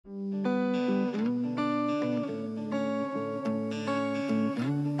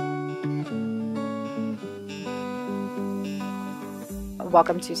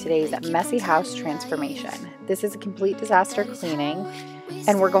welcome to today's messy house transformation. This is a complete disaster cleaning,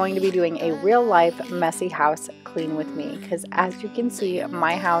 and we're going to be doing a real life messy house clean with me because as you can see,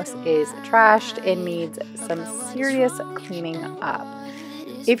 my house is trashed and needs some serious cleaning up.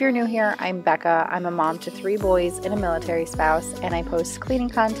 If you're new here, I'm Becca. I'm a mom to 3 boys and a military spouse, and I post cleaning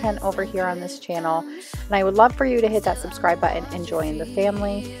content over here on this channel. And I would love for you to hit that subscribe button and join the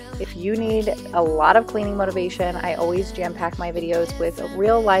family. If you need a lot of cleaning motivation, I always jam-pack my videos with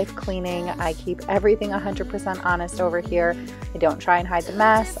real life cleaning. I keep everything 100% honest over here. I don't try and hide the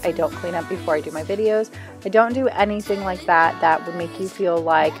mess. I don't clean up before I do my videos. I don't do anything like that that would make you feel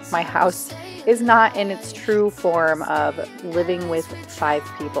like my house is not in its true form of living with 5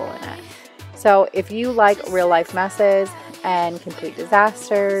 people in it. So if you like real life messes and complete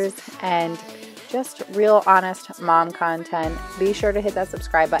disasters and just real honest mom content, be sure to hit that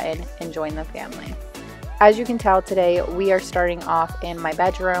subscribe button and join the family. As you can tell, today we are starting off in my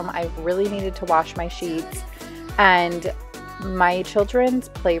bedroom. I really needed to wash my sheets, and my children's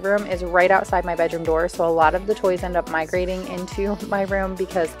playroom is right outside my bedroom door, so a lot of the toys end up migrating into my room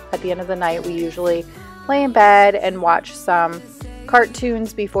because at the end of the night we usually lay in bed and watch some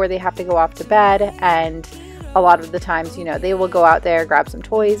cartoons before they have to go off to bed, and a lot of the times, you know, they will go out there, grab some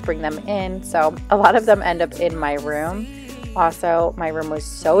toys, bring them in, so a lot of them end up in my room. Also, my room was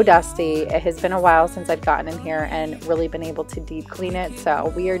so dusty. It has been a while since I've gotten in here and really been able to deep clean it,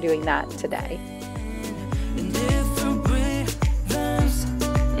 so we are doing that today.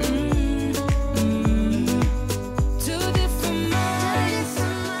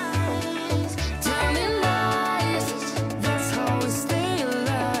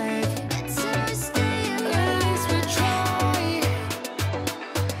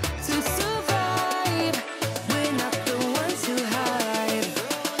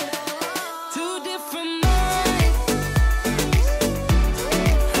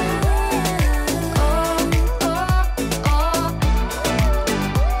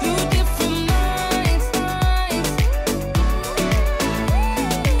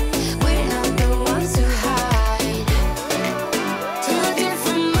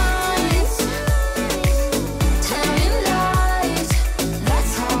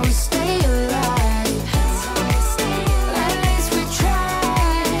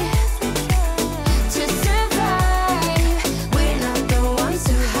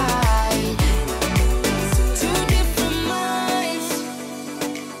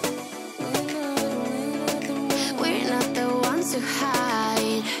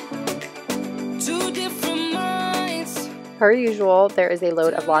 Per usual, there is a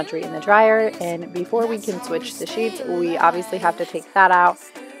load of laundry in the dryer, and before we can switch the sheets, we obviously have to take that out.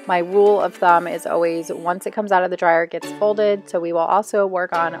 My rule of thumb is always once it comes out of the dryer, it gets folded, so we will also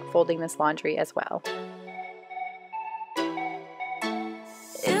work on folding this laundry as well.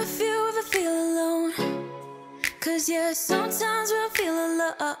 If you ever feel alone, 'cause yeah, sometimes we'll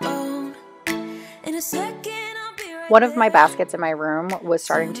feel alone. In a second, I'll be right. One of my baskets in my room was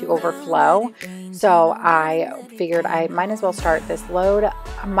starting to overflow, so I figured I might as well start this load.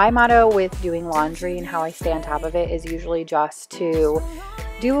 My motto with doing laundry and how I stay on top of it is usually just to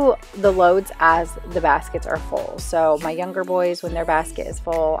do the loads as the baskets are full. So my younger boys, when their basket is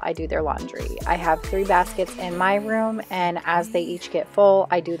full, I do their laundry. I have 3 baskets in my room, and as they each get full,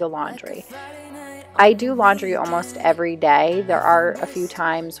 I do the laundry. I do laundry almost every day. There are a few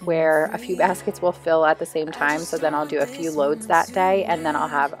times where a few baskets will fill at the same time, so then I'll do a few loads that day, and then I'll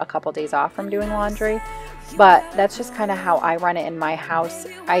have a couple days off from doing laundry. But that's just kind of how I run it in my house.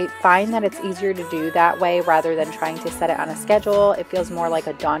 I find that it's easier to do that way rather than trying to set it on a schedule. It feels more like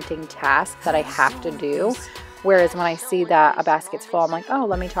a daunting task that I have to do. Whereas when I see that a basket's full, I'm like, oh,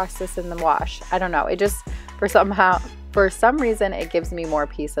 let me toss this in the wash. I don't know. It just, for some reason, it gives me more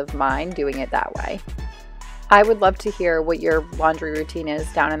peace of mind doing it that way. I would love to hear what your laundry routine is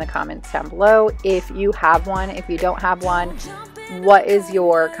down in the comments down below. If you have one, if you don't have one, what is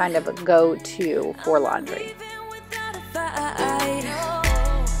your kind of go-to for laundry?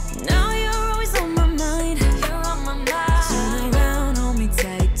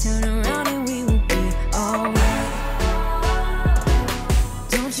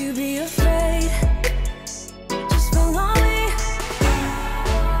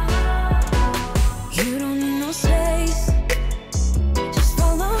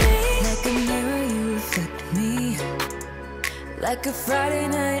 Like a Friday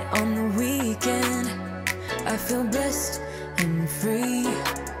night on the weekend, I feel blessed and free.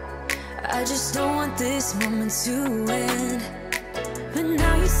 I just don't want this moment to end. But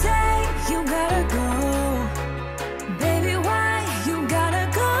now you say you gotta go. Baby, why you gotta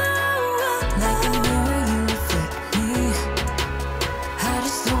go? Like a mirror, you reflect me.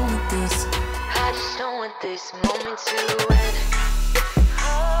 this moment to end.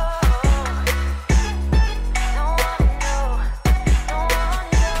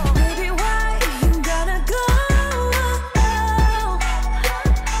 Baby, why you gotta go?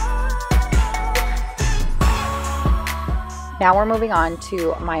 Now we're moving on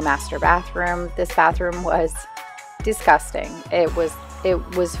to my master bathroom. This bathroom was disgusting. It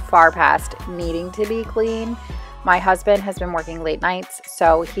was far past needing to be clean. My husband has been working late nights,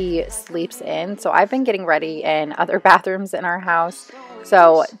 so he sleeps in. So I've been getting ready in other bathrooms in our house.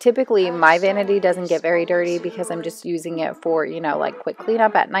 So typically my vanity doesn't get very dirty because I'm just using it for, you know, like quick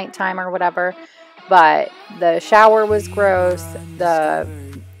cleanup at nighttime or whatever. But the shower was gross.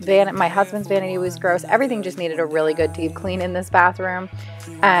 My husband's vanity was gross. Everything just needed a really good deep clean in this bathroom.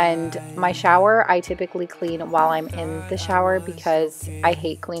 And my shower, I typically clean while I'm in the shower because I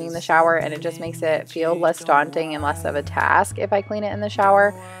hate cleaning the shower, and it just makes it feel less daunting and less of a task if I clean it in the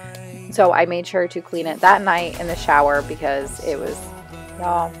shower. So I made sure to clean it that night in the shower because it was,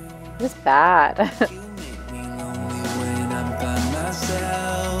 y'all, it was bad.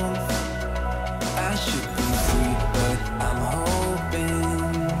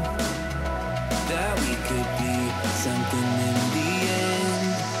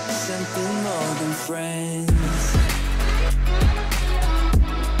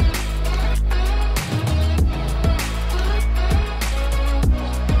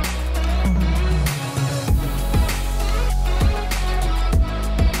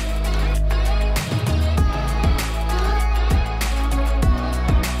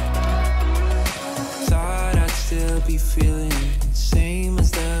 Feeling same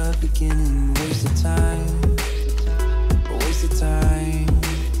as the beginning. Waste of time, waste of time.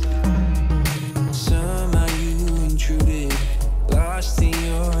 Somehow you intruded, lost in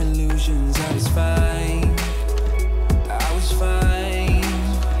your illusions. I was fine, I was fine.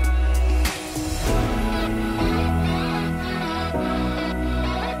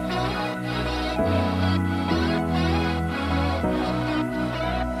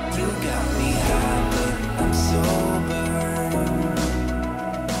 You got me high, but I'm so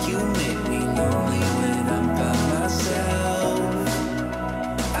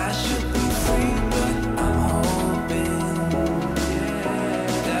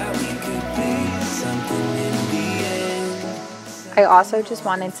I also just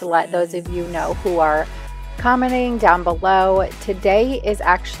wanted to let those of you know who are commenting down below. Today is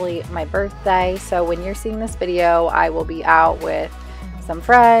actually my birthday, so when you're seeing this video, I will be out with some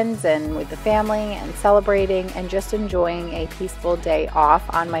friends and with the family and celebrating and just enjoying a peaceful day off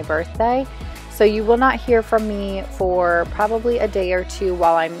on my birthday. So you will not hear from me for probably a day or two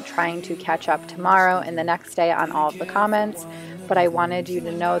while I'm trying to catch up tomorrow and the next day on all of the comments. But I wanted you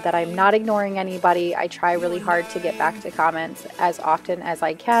to know that I'm not ignoring anybody. I try really hard to get back to comments as often as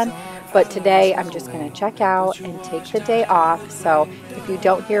I can. But today I'm just going to check out and take the day off. So if you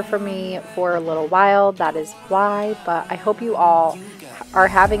don't hear from me for a little while, that is why. But I hope you all are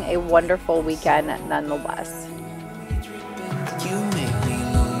having a wonderful weekend nonetheless.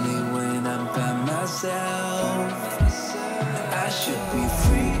 I should be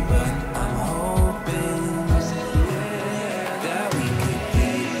free, but I'm hoping that we could be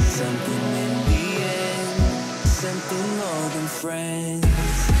something in the end, something more than friends.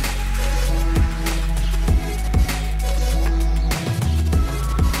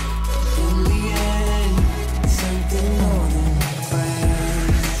 In the end, something more than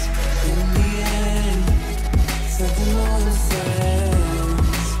friends. In the end, something more than friends.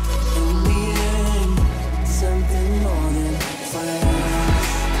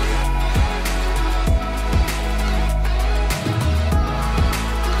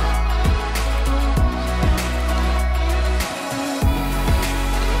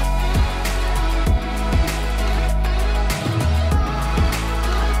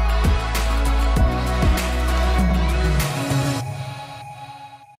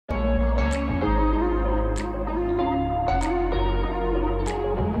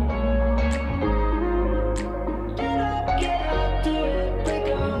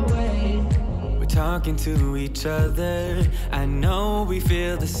 Talking to each other, I know we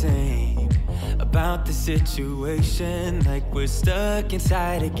feel the same about the situation, like we're stuck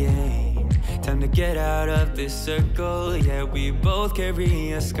inside a game. Time to get out of this circle, yeah, we both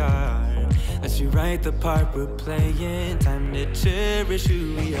carry a scar. Let's rewrite the part we're playing, time to cherish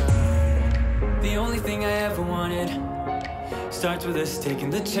who we are. The only thing I ever wanted starts with us taking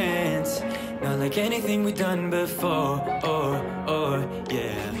the chance, not like anything we've done before,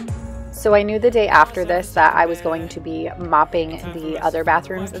 yeah. So I knew the day after this that I was going to be mopping the other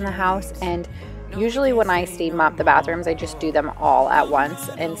bathrooms in the house, and Usually when I steam mop the bathrooms, I just do them all at once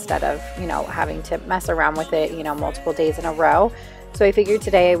instead of, having to mess around with it, multiple days in a row. So I figured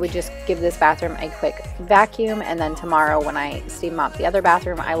today I would just give this bathroom a quick vacuum, and then tomorrow when I steam mop the other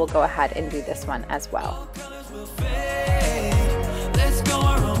bathroom, I will go ahead and do this one as well.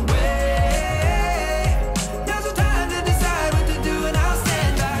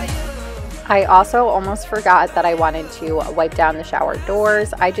 I also almost forgot that I wanted to wipe down the shower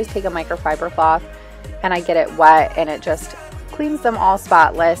doors. I just take a microfiber cloth and I get it wet, and it just cleans them all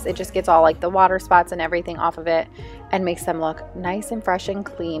spotless. It just gets all like the water spots and everything off of it and makes them look nice and fresh and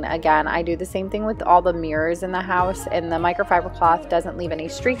clean again. I do the same thing with all the mirrors in the house, and the microfiber cloth doesn't leave any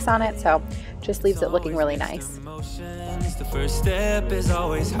streaks on it, so just leaves it looking really nice. The first step is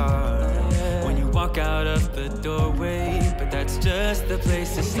always hard when you walk out of the doorway, but that's just the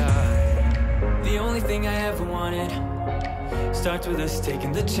place to start. The only thing I ever wanted starts with us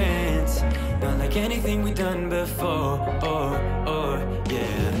taking the chance, not like anything we've done before.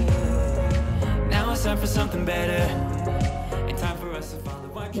 Yeah. Now it's time for something better, and time for us to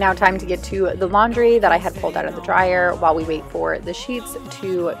follow. Now time to get to the laundry that I had pulled out of the dryer while we wait for the sheets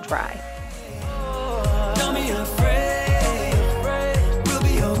to dry. Don't be afraid.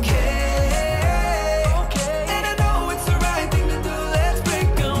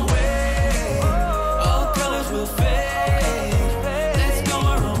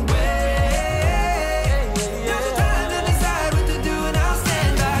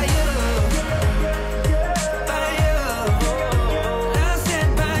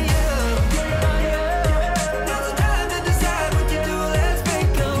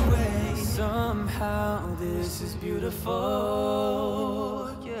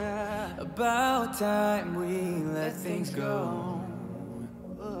 About time we let things go.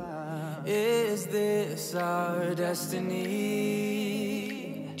 Is this our destiny?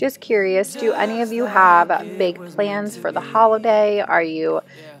 Just curious, do any of you have big plans for the holiday? Are you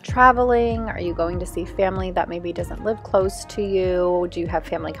traveling? Are you going to see family that maybe doesn't live close to you? Do you have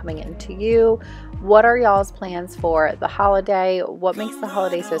family coming into you? What are y'all's plans for the holiday? What makes the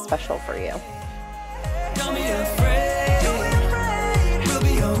holiday so special for you? Don't be afraid.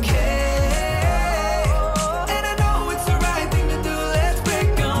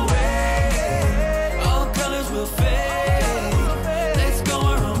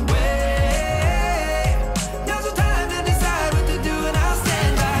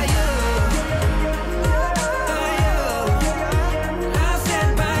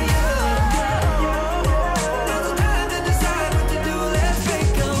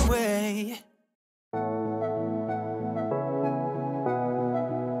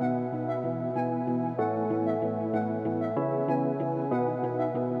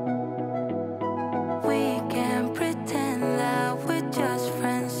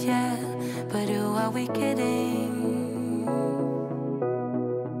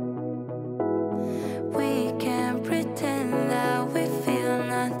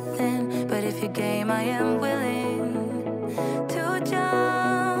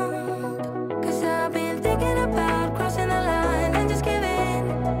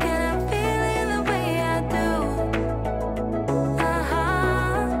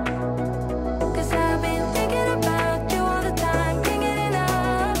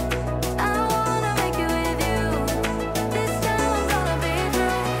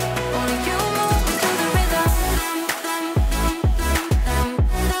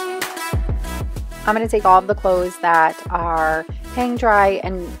 I'm going to take all of the clothes that are hang dry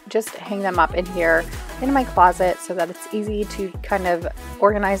and just hang them up in here in my closet so that it's easy to kind of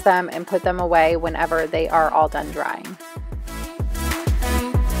organize them and put them away whenever they are all done drying.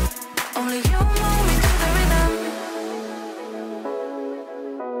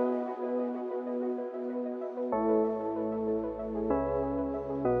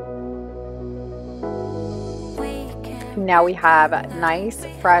 Now we have nice,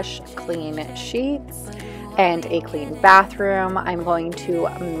 fresh, clean sheets and a clean bathroom. I'm going to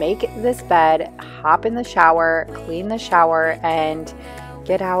make this bed, hop in the shower, clean the shower, and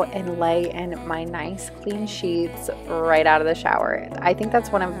get out and lay in my nice clean sheets right out of the shower. I think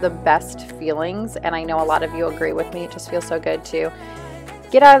that's one of the best feelings, and I know a lot of you agree with me. It just feels so good to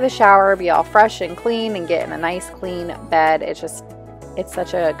get out of the shower, be all fresh and clean, and get in a nice clean bed. It's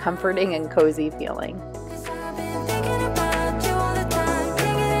such a comforting and cozy feeling.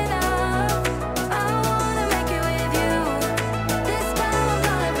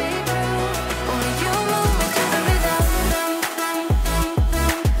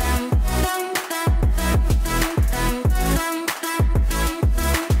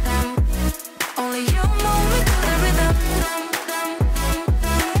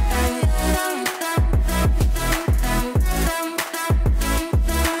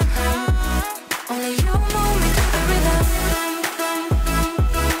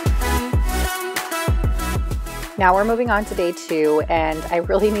 Now we're moving on to day 2, and I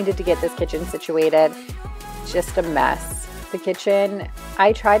really needed to get this kitchen situated. Just a mess. The kitchen,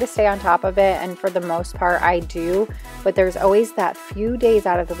 I try to stay on top of it, and for the most part I do, but there's always that few days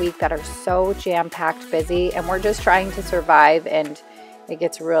out of the week that are so jam-packed busy, and we're just trying to survive, and it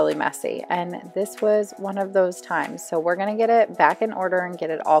gets really messy. And this was one of those times. So we're gonna get it back in order and get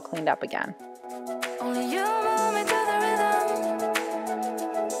it all cleaned up again. Only you move me to the rhythm.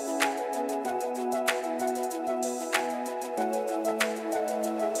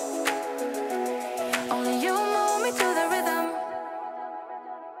 Only you move me to the rhythm.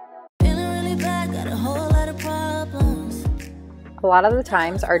 Feeling really bad, got a whole lot of problems. A lot of the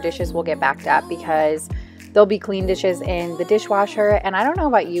times our dishes will get backed up because there'll be clean dishes in the dishwasher, and I don't know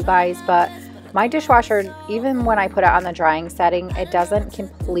about you guys, but my dishwasher, even when I put it on the drying setting, it doesn't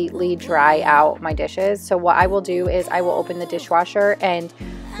completely dry out my dishes. So what I will do is I will open the dishwasher and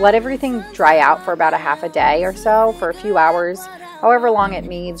let everything dry out for about a half a day or so, for a few hours, however long it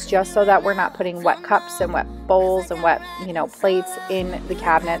needs, just so that we're not putting wet cups and wet bowls and wet, plates in the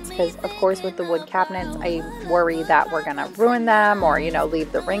cabinets. Because of course with the wood cabinets, I worry that we're gonna ruin them or,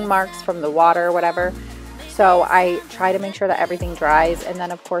 leave the ring marks from the water or whatever. So I try to make sure that everything dries, and then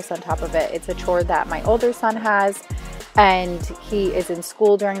of course on top of it, it's a chore that my older son has, and he is in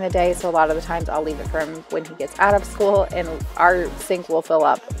school during the day, so a lot of the times I'll leave it for him when he gets out of school, and our sink will fill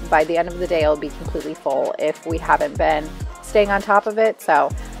up. By the end of the day, it'll be completely full if we haven't been staying on top of it. So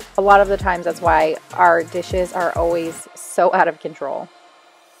a lot of the times that's why our dishes are always so out of control.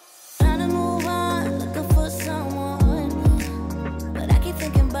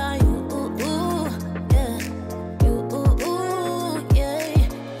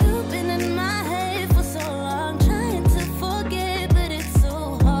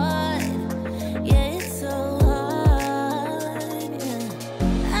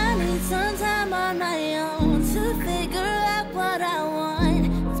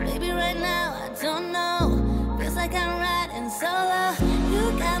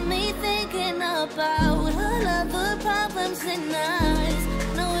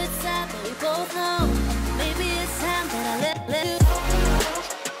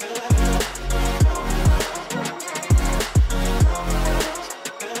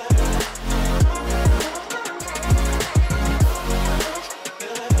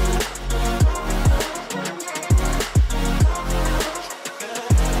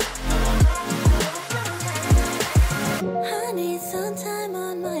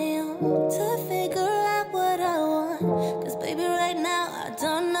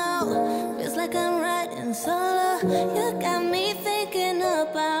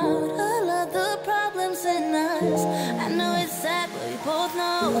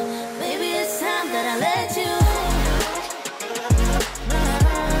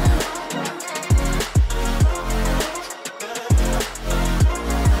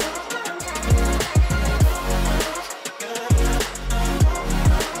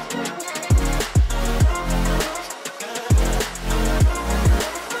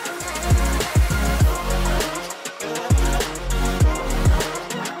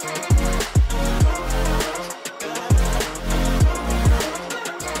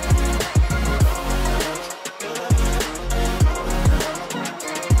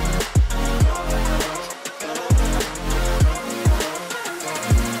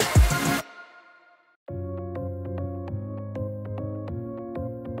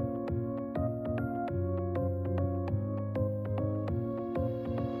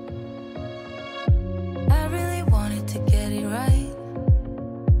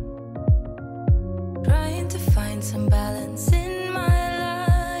 Some balance in my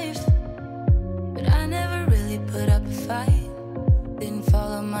life, but I never really put up a fight. Didn't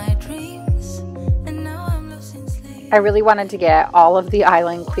follow my dreams, and now I'm losing sleep. I really wanted to get all of the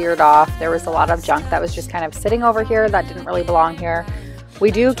island cleared off. There was a lot of junk that was just kind of sitting over here that didn't really belong here.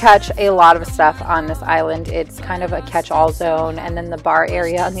 We do catch a lot of stuff on this island. It's kind of a catch-all zone, and then the bar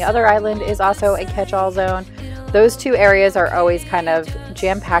area on the other island is also a catch-all zone. Those two areas are always kind of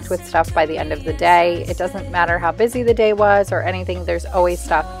jam-packed with stuff by the end of the day. It doesn't matter how busy the day was or anything, there's always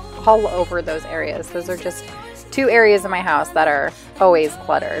stuff all over those areas. Those are just two areas in my house that are always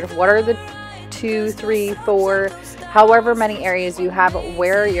cluttered. What are the 2, 3, 4, however many areas you have?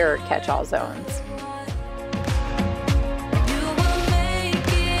 Where are your catch-all zones?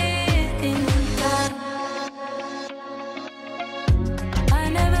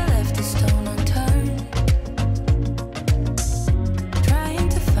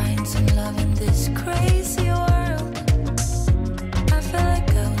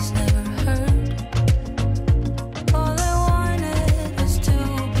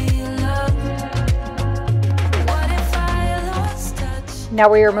 Now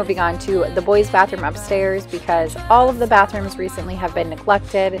we are moving on to the boys' bathroom upstairs because all of the bathrooms recently have been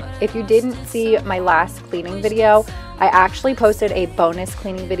neglected. If you didn't see my last cleaning video, I actually posted a bonus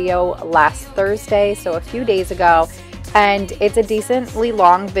cleaning video last Thursday, so a few days ago, and it's a decently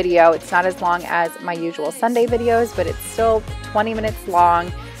long video. It's not as long as my usual Sunday videos, but it's still 20 minutes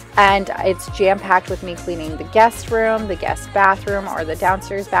long, and it's jam-packed with me cleaning the guest room, the guest bathroom, or the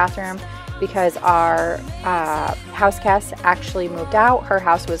downstairs bathroom, because our house guest actually moved out. Her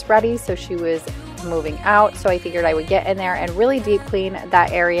house was ready, so she was moving out, so I figured I would get in there and really deep clean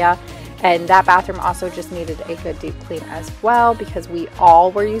that area. And that bathroom also just needed a good deep clean as well, because we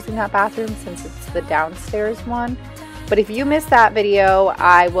all were using that bathroom since it's the downstairs one. But if you missed that video,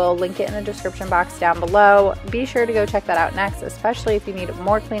 I will link it in the description box down below. Be sure to go check that out next, especially if you need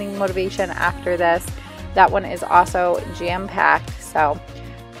more cleaning motivation after this. That one is also jam-packed. So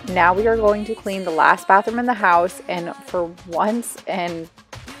now we are going to clean the last bathroom in the house, and for once in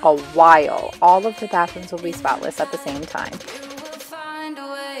a while, all of the bathrooms will be spotless at the same time.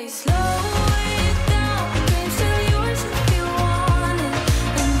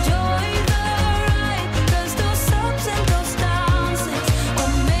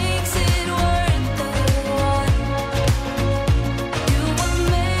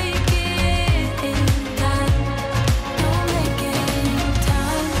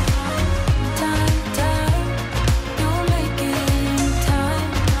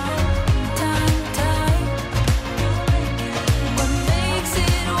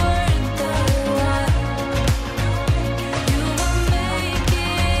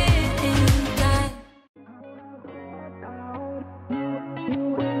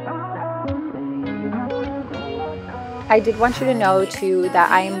 I did want you to know too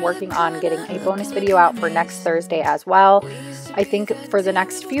that I am working on getting a bonus video out for next Thursday as well. I think for the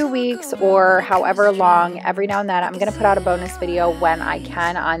next few weeks or however long, every now and then I'm going to put out a bonus video when I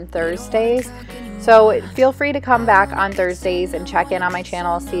can on Thursdays. So feel free to come back on Thursdays and check in on my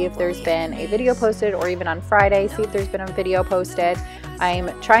channel, see if there's been a video posted, or even on Friday, see if there's been a video posted.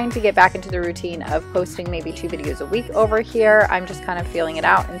 I'm trying to get back into the routine of posting maybe 2 videos a week over here. I'm just kind of feeling it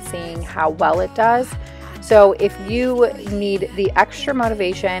out and seeing how well it does. So if you need the extra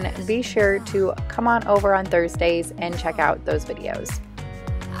motivation, be sure to come on over on Thursdays and check out those videos.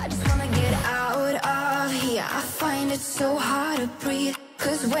 I just wanna get out of here. I find it so hard to breathe,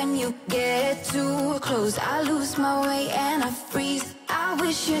 'cause when you get too close, I lose my way and I freeze. I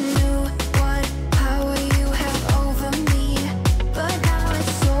wish you knew what power you have over me, but now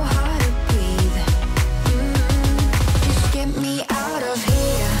it's so hard to breathe. Just get me out of here.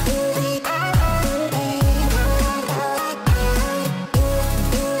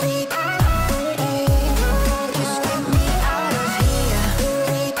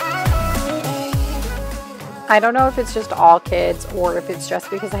 I don't know if it's just all kids or if it's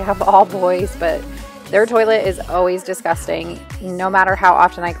just because I have all boys, but their toilet is always disgusting. No matter how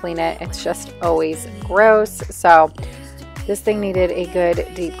often I clean it, it's just always gross. So this thing needed a good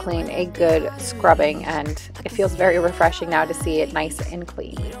deep clean, a good scrubbing, and it feels very refreshing now to see it nice and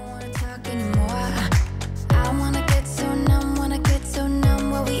clean.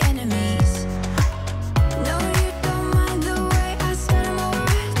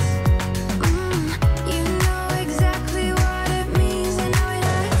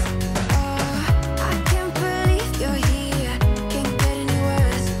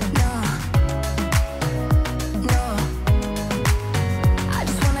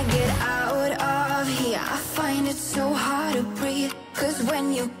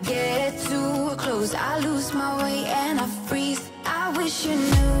 I lose my way and I freeze. I wish you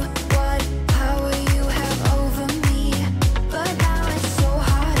knew what power you have over me, but now it's so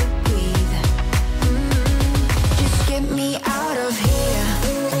hard to breathe. Just get me out of here.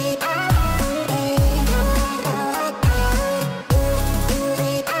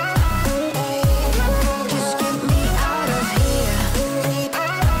 Just get me out of here.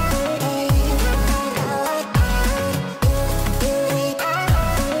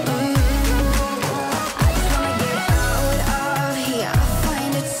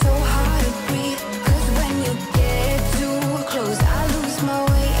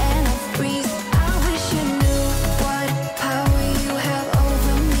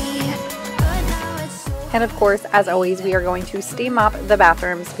 And of course, as always, we are going to steam up the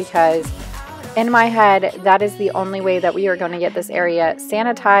bathrooms because in my head, that is the only way that we are going to get this area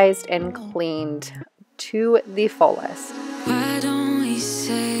sanitized and cleaned to the fullest. Why don't we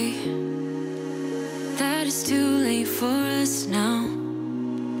say that it's too late for us now?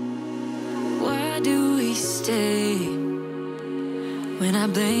 Why do we stay when I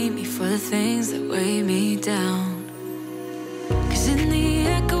blame you for the things that weigh me down? 'Cause in the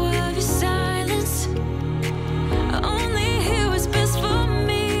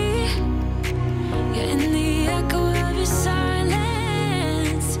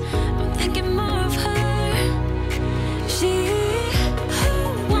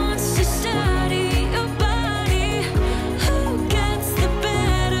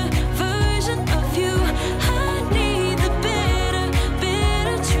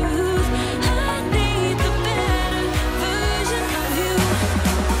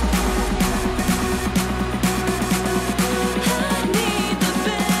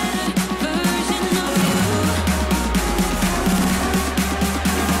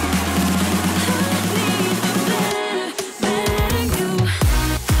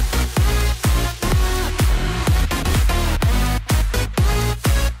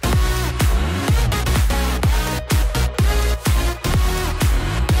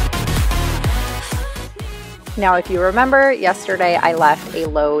Now, if you remember, yesterday I left a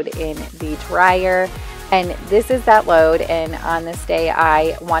load in the dryer, and this is that load. And on this day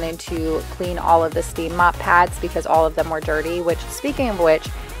I wanted to clean all of the steam mop pads because all of them were dirty, which, speaking of which,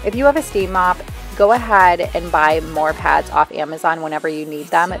 if you have a steam mop, go ahead and buy more pads off Amazon whenever you need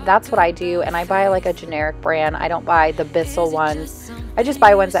them. That's what I do, and I buy like a generic brand. I don't buy the Bissell ones. I just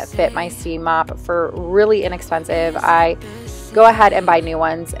buy ones that fit my steam mop for really inexpensive. I go ahead and buy new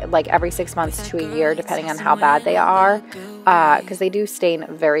ones like every 6 months to a year, depending on how bad they are, because they do stain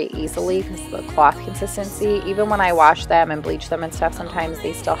very easily because of the cloth consistency. Even when I wash them and bleach them and stuff, sometimes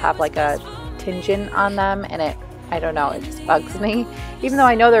they still have like a tingent on them, and I don't know, it just bugs me. Even though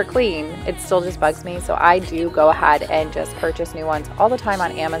I know they're clean, it still just bugs me. So I do go ahead and just purchase new ones all the time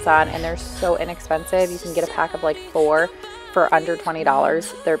on Amazon, and they're so inexpensive. You can get a pack of like 4 for under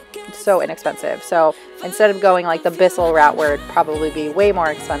 $20. They're so inexpensive. So instead of going like the Bissell route where it'd probably be way more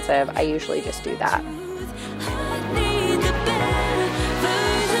expensive, I usually just do that.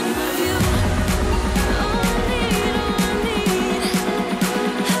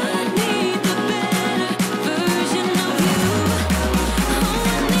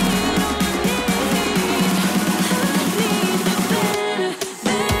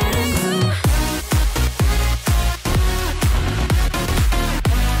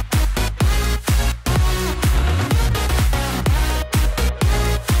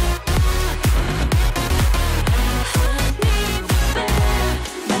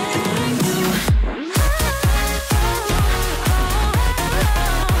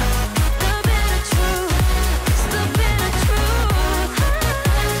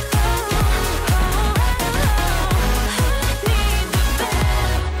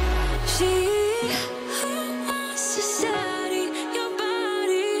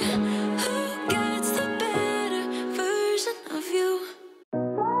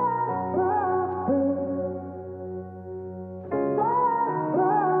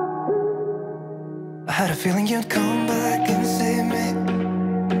 I had a feeling you'd come back and save me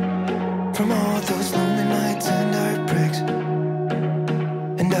from all those lonely nights and heartbreaks.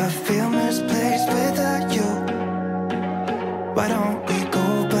 And I feel misplaced without you. Why don't we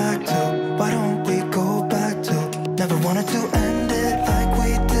go back to, why don't we go back to, never wanted to end it like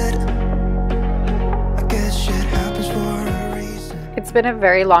we did. I guess shit happens for a reason. It's been a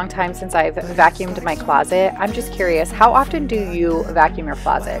very long time since I've vacuumed my closet. I'm just curious, how often do you vacuum your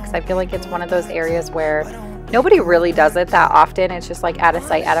closet? Because I feel like it's one of those areas where nobody really does it that often. It's just like out of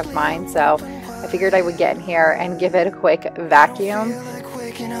sight, out of mind. So I figured I would get in here and give it a quick vacuum. Like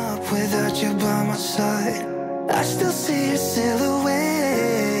waking up without you by my side. I still see your silhouette.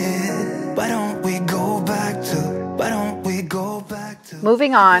 Why don't we go back to, why don't we go back to.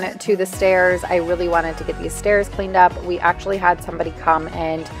 Moving on to the stairs, I really wanted to get these stairs cleaned up. We actually had somebody come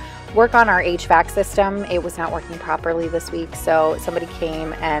and work on our HVAC system. It was not working properly this week, so somebody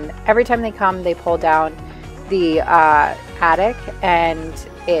came, and every time they come, they pull down the attic, and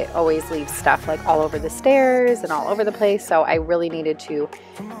it always leaves stuff like all over the stairs and all over the place. So I really needed to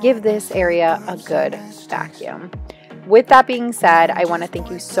give this area a good vacuum. With that being said, I want to thank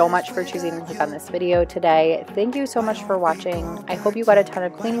you so much for choosing to click on this video today. Thank you so much for watching. I hope you got a ton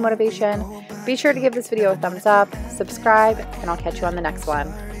of cleaning motivation. Be sure to give this video a thumbs up, subscribe, and I'll catch you on the next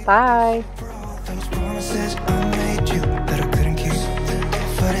one. Bye. Those promises I made you that I couldn't keep,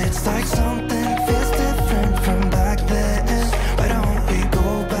 but it's like something feels different from back then. Why don't we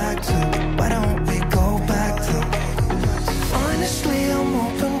go back to, why don't we go back to. Honestly, I'm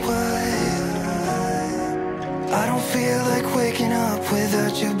open wide. I don't feel like waking up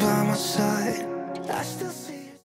without you